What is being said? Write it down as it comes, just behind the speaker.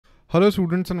Hello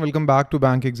students and welcome back to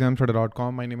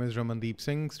bankexamstudy.com. My name is Ramandeep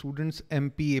Singh. Students,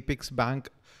 MP Apex Bank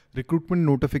recruitment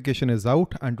notification is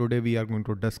out and today we are going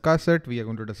to discuss it. We are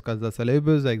going to discuss the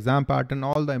syllabus, the exam pattern,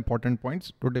 all the important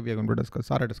points. Today we are going to discuss.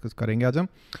 सारा discuss करेंगे आज हम.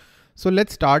 So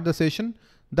let's start the session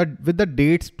with the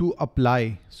dates to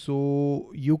apply.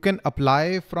 So you can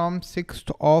apply from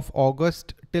 6th of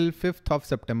August till 5th of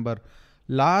September.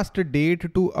 Last date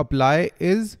to apply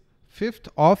is 5th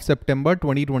of September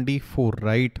 2024,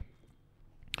 right?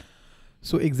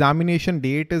 So examination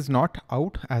date is not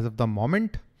out as of the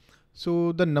moment.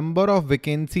 So the number of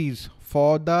vacancies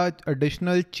for the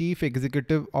additional chief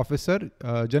executive officer,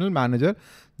 general manager,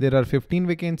 there are 15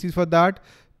 vacancies for that,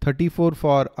 34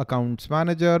 for accounts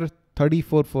manager,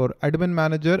 34 for admin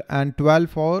manager and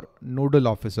 12 for nodal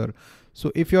officer.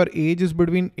 So if your age is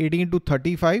between 18 to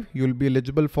 35, you'll be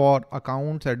eligible for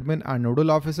accounts, admin and nodal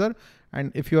officer.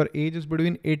 And if your age is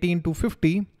between 18 to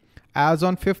 50, as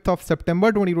on 5th of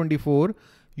September 2024,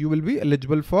 you will be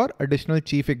eligible for additional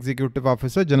chief executive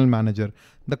officer, general manager.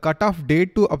 The cutoff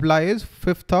date to apply is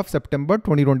 5th of September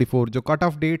 2024. जो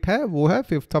cutoff date है वो है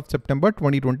 5th of September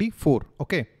 2024.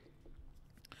 Okay.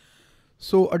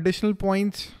 So additional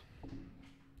points.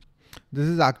 This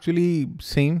is actually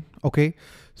same. Okay.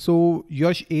 So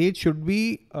your age should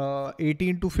be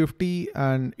 18 to 50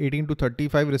 and 18 to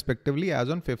 35 respectively as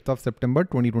on 5th of September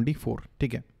 2024.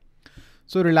 ठीक है.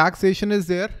 So relaxation is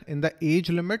there in the age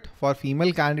limit for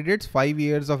female candidates. 5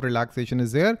 years of relaxation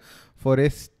is there. For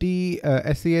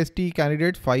SC/ST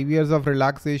candidates, 5 years of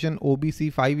relaxation. OBC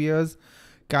 5 years.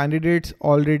 Candidates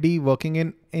already working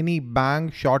in any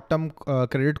bank, short-term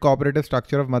credit cooperative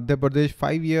structure of Madhya Pradesh,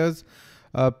 5 years.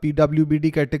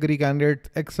 PWBD category candidates,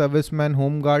 ex-serviceman,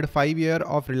 home guard, 5 years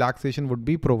of relaxation would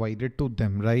be provided to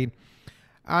them, right?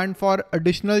 And for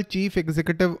additional chief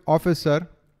executive officer,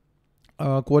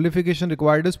 qualification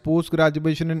required is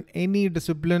post-graduation in any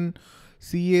discipline,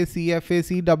 CA, CFA,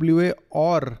 CWA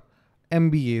or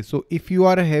MBA. So if you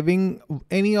are having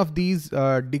any of these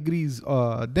degrees,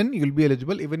 then you'll be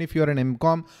eligible. Even if you are an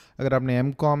MCOM, अगर आपने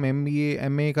MCOM, MBA,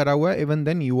 MA करा हुआ है, even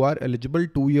then you are eligible.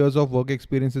 2 years of work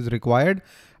experience is required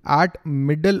at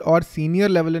middle or senior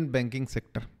level in banking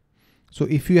sector. So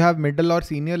if you have middle or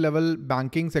senior level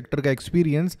banking sector का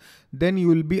experience, then you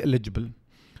will be eligible.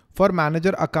 For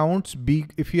manager accounts,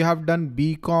 if you have done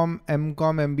BCom,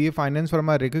 MCom, MBA finance from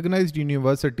a recognized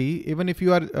university, even if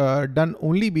you are done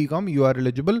only BCom, you are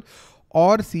eligible,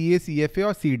 or CA, CFA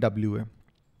or CWA.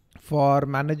 For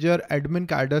manager admin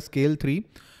cadre scale 3,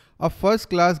 a first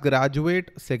class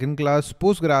graduate, second class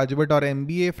postgraduate or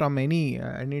MBA from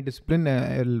any discipline,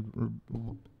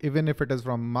 even if it is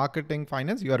from marketing,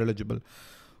 finance, you are eligible.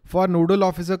 For nodal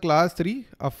officer class 3,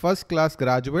 a first class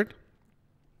graduate,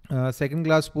 second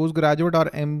class postgraduate or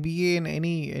MBA in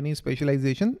any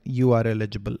specialization, you are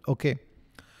eligible. Okay.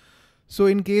 So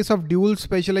in case of dual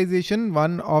specialization,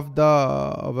 one of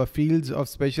the fields of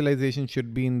specialization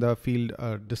should be in the field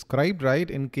described,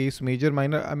 right? In case major,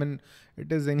 minor, I mean,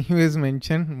 it is anyways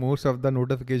mentioned. Most of the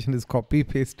notification is copy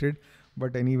pasted,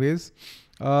 but anyways,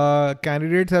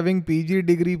 candidates having PG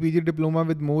degree, PG diploma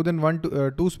with more than 1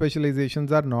 to 2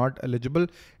 specializations are not eligible.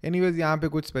 Anyways, यहाँ पे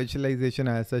कुछ specialization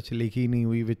as such लिखी नहीं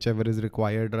हुई, whichever is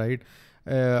required, right?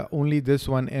 Only this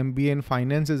one, MBA in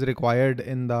finance is required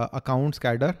in the accounts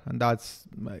cadre, and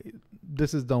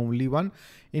this is the only one.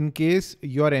 In case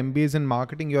your MBA is in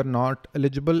marketing, you're not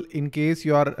eligible. In case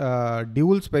your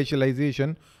dual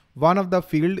specialization, one of the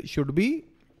field should be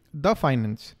the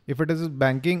finance. If it is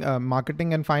banking,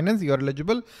 marketing and finance, you are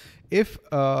eligible. If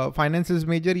finance is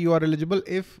major, you are eligible.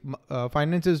 If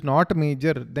finance is not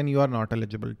major, then you are not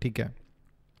eligible. ठीक है.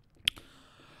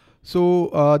 So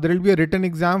there will be a written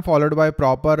exam followed by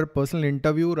proper personal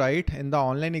interview, right? In the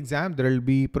online exam, there will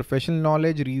be professional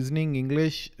knowledge, reasoning,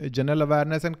 English, general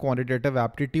awareness and quantitative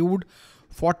aptitude.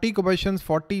 40 questions,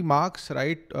 40 marks,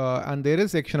 right? And there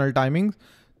is sectional timings.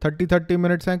 30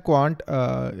 minutes हैं quant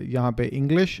यहाँ पे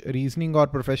English, reasoning और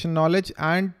professional knowledge,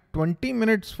 and 20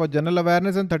 minutes for general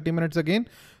awareness and 30 minutes again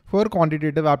for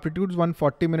quantitative aptitudes.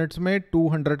 140 minutes में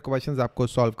 200 questions आपको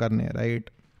solve करने हैं,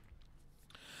 right?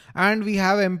 And we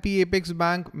have MP Apex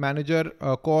Bank Manager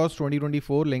course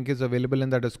 2024. Link is available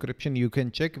in the description. You can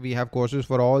check. We have courses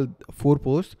for all 4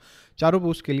 posts. चारों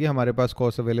posts के लिए हमारे पास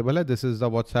course available है. This is the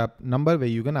WhatsApp number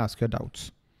where you can ask your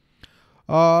doubts.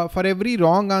 For every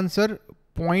wrong answer,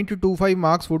 0.25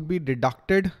 marks would be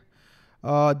deducted.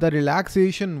 The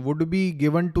relaxation would be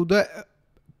given to the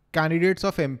candidates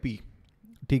of MP.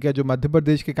 ठीक है, जो मध्य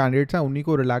प्रदेश के candidates हैं उन्हीं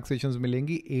को relaxations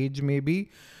मिलेंगी age में भी.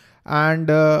 And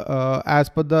as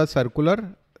per the circular,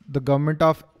 the government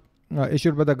of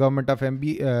issued by the government of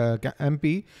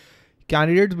MP,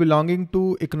 Candidates belonging to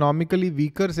economically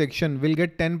weaker section will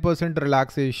get 10%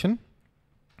 relaxation.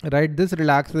 Right, this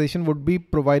relaxation would be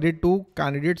provided to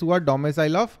candidates who are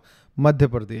domicile of Madhya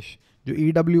Pradesh. जो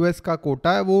EWS का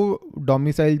कोटा है वो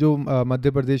domicile जो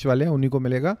मध्य प्रदेश वाले हैं उन्हीं को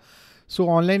मिलेगा. So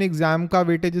online exam का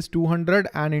weightage is 200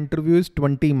 and interview is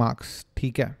 20 marks.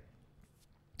 ठीक है.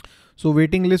 So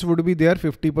waiting list would be there.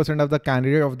 50% of the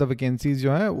candidate of the vacancies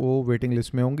जो है वो waiting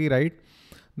list में होंगी. Right.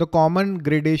 The common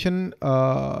gradation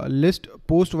list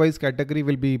post wise category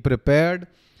will be prepared.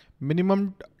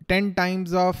 Minimum 10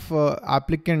 times of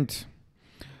applicants.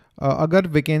 अगर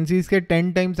vacancies के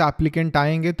 10 times applicant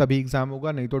आएंगे तभी exam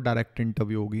होगा, नहीं तो डायरेक्ट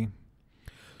इंटरव्यू होगी.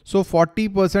 So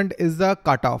 40% is the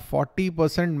cutoff.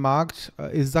 40% marks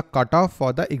is the cutoff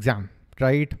for the exam,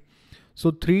 right?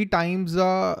 So 3 times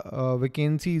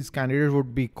vacancies candidate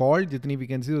would be called. जितनी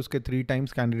vacancies उसके 3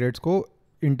 times candidates को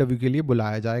इंटरव्यू के लिए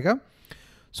बुलाया जाएगा.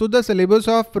 So the syllabus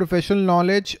of professional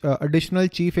knowledge, additional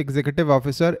chief executive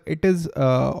officer, it is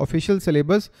official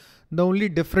syllabus. The only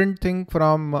different thing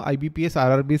from IBPS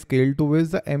RRB Scale 2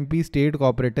 is the MP State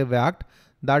Cooperative Act.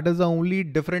 That is the only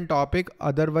different topic.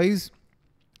 Otherwise,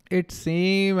 it's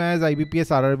same as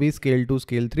IBPS RRB Scale 2,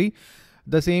 Scale 3.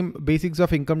 The same basics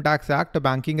of Income Tax Act,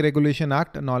 Banking Regulation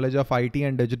Act, knowledge of IT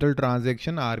and digital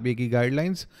transaction, RBI की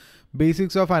guidelines.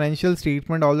 Basics of financial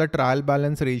statement, all the trial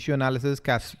balance, ratio analysis,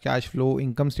 cash flow,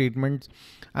 income statements,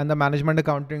 and the management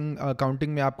accounting.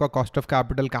 Accounting में आपका cost of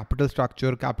capital, capital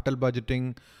structure, capital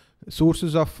budgeting,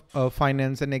 sources of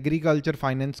finance and agriculture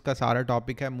finance का सारा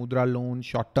topic है. मुद्रा loan,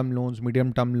 short term loans,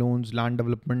 medium term loans, land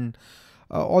development,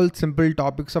 all simple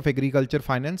topics of agriculture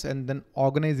finance. And then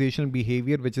organizational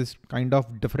behavior, which is kind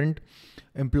of different.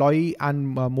 Employee and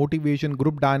motivation,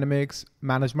 group dynamics,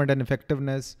 management and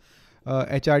effectiveness.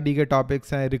 HRD के topics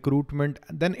हैं, recruitment,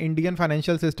 then Indian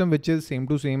financial system, which is same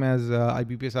to same as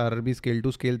IBPS RRB Scale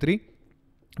 2, Scale 3.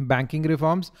 Banking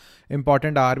reforms,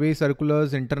 important RBI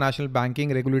circulars, international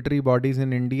banking, regulatory bodies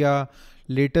in India,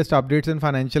 latest updates in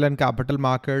financial and capital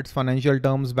markets, financial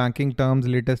terms, banking terms,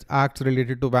 latest acts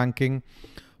related to banking,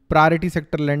 priority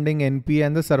sector lending, NPA,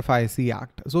 and the SARFAESI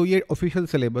Act. So ये official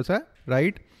syllabus है,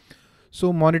 right?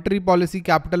 So monetary policy,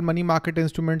 capital, money market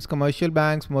instruments, commercial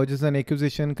banks, mergers and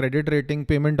acquisition, credit rating,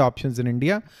 payment options in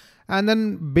India. And then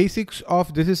basics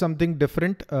of this is something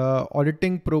different.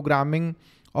 Auditing, programming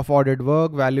of audit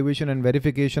work, valuation and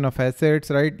verification of assets,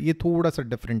 right? ये थोड़ा सा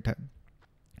different है.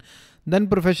 Then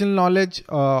professional knowledge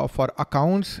for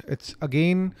accounts. It's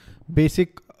again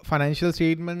basic financial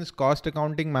statements, cost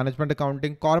accounting, management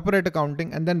accounting, corporate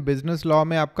accounting, and then business law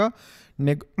में आपका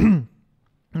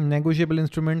negotiable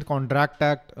instrument, contract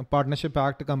act, partnership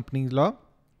act, companies law,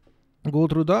 go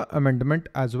through the amendment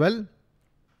as well.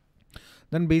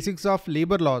 Then basics of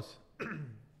labor laws.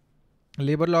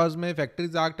 Labor laws में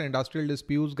factories act, industrial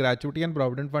disputes, gratuity and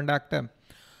provident fund act है.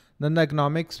 Then the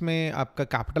economics में आपका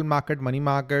capital market, money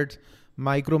markets,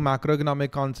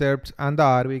 macroeconomic concepts and the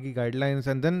RBI की guidelines,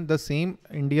 and then the same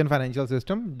Indian financial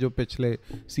system जो पिछले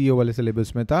CEO वाले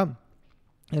syllabus में था.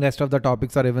 Rest of the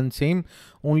topics are even same.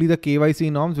 Only the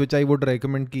KYC norms, which I would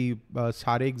recommend कि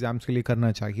सारे exams के लिए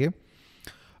करना चाहिए.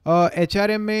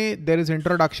 HRM में there is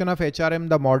introduction of HRM,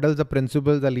 the models, the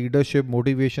principles, the leadership,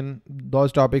 motivation.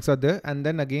 Those topics are there, and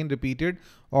then again repeated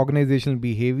organizational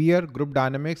behavior, group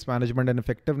dynamics, management and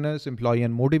effectiveness, employee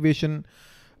and motivation.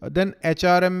 Then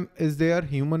HRM is there,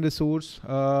 human resource.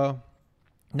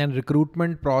 Then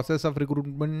recruitment, process of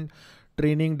recruitment,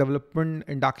 training, development,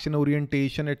 induction,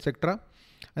 orientation, etc.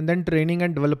 And then training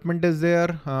and development is there,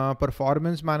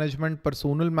 performance management,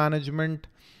 personal management,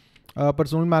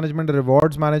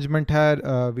 rewards management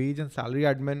है, wage and salary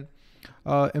admin,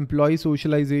 employee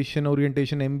socialization,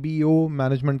 orientation, MBO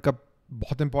management का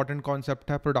बहुत important concept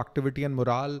है, productivity and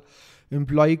morale,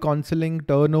 employee counseling,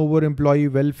 turnover, employee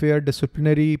welfare,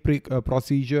 disciplinary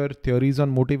procedure, theories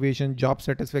on motivation, job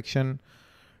satisfaction,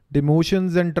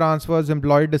 demotions and transfers,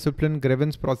 employee discipline,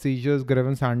 grievance procedures,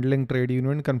 grievance handling, trade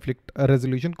union, conflict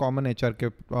resolution, common HR के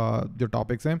जो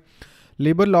topics हैं.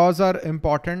 Labor laws are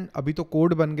important. अभी तो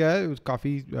code बन गया है,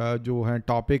 काफ़ी जो है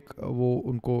topic वो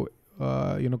उनको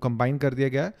combine कर दिया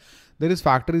गया है. There is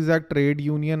Factories Act, Trade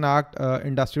Union Act,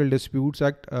 Industrial Disputes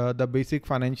Act, the basic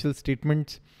financial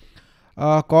statements.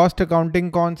 Cost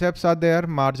accounting concepts are there,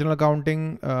 marginal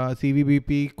accounting,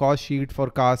 CVBP, cost sheet,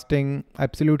 forecasting,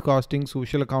 absolute costing,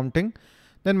 social accounting.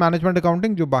 Then management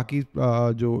accounting जो बाकी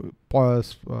जो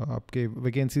आपके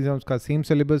vacancies हैं उसका same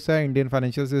syllabus है, Indian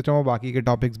financial system और बाकी के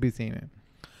topics भी same हैं.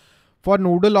 For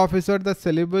nodal officer the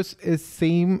syllabus is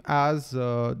same as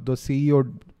the CEO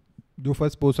जो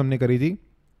first post हमने करी थी.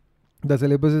 The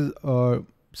syllabus is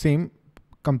same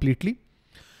completely.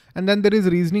 And then there is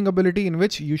reasoning ability, in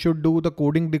which you should do the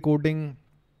coding, decoding,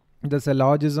 the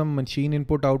syllogism, machine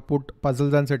input, output,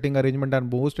 puzzles and setting arrangement are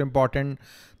most important.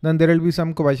 Then there will be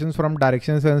some questions from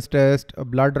direction sense test,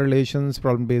 blood relations,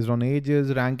 problem based on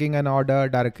ages, ranking and order,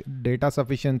 direct data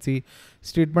sufficiency,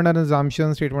 statement and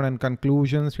assumptions, statement and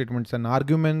conclusions, statements and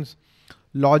arguments,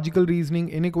 logical reasoning,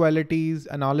 inequalities,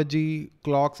 analogy,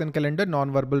 clocks and calendar, non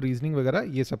verbal reasoning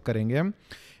वगैरह ये सब करेंगे हम.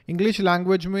 English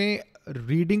language में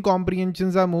reading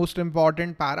comprehensions are most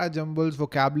important, para jumbles,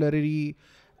 vocabulary,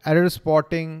 error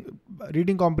spotting,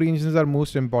 reading comprehensions are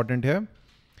most important here.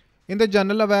 In the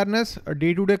general awareness,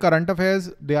 day-to-day current affairs,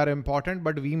 they are important,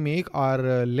 but we make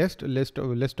our list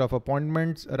of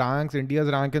appointments, ranks, India's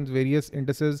rank in various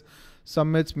indices,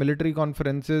 summits, military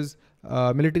conferences,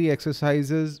 military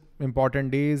exercises, important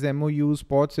days, MOUs,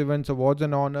 sports events, awards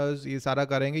and honors, ये सारा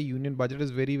करेंगे. Union budget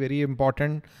is very, very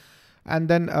important. And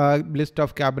then list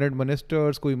of cabinet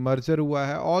ministers, कोई merger हुआ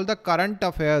है, all the current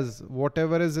affairs,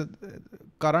 whatever is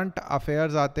current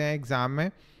affairs आते हैं exam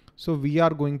में, so we are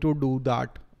going to do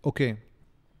that. Okay.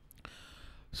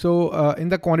 So in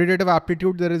the quantitative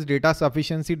aptitude, there is data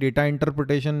sufficiency, data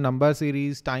interpretation, number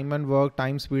series, time and work,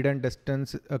 time, speed and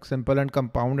distance, simple and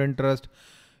compound interest,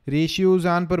 ratios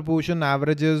and proportion,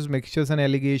 averages, mixtures and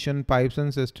alligation, pipes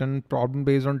and system, problem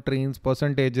based on trains,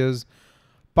 percentages,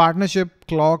 partnership,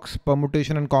 clocks,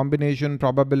 permutation and combination,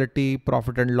 probability,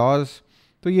 profit and loss.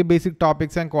 So ये basic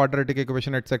topics and quadratic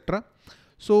equation, etc.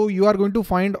 So you are going to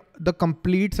find the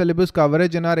complete syllabus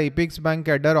coverage in our Apex Bank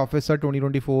Cadre Officer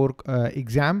 2024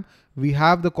 exam. We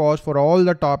have the course for all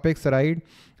the topics, right?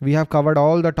 We have covered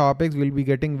all the topics. We'll be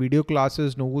getting video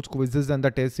classes, notes, quizzes and the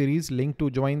test series. Link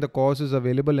to join the course is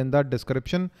available in the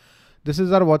description. This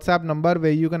is our WhatsApp number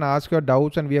where you can ask your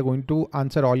doubts and we are going to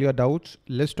answer all your doubts.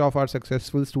 List of our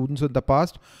successful students in the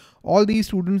past. All these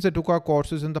students that took our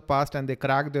courses in the past and they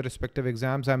cracked their respective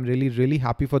exams, I'm really, really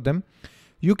happy for them.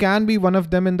 You can be one of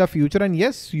them in the future, and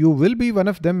yes, you will be one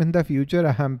of them in the future,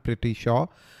 I am pretty sure.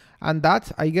 And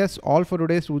that's, I guess, all for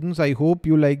today, students. I hope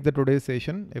you like the today's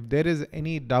session. If there is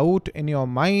any doubt in your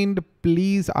mind,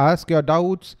 please ask your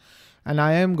doubts and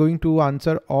I am going to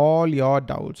answer all your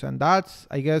doubts. And that's,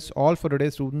 I guess, all for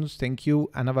today, students. Thank you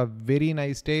and have a very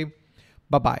nice day.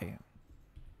 Bye-bye.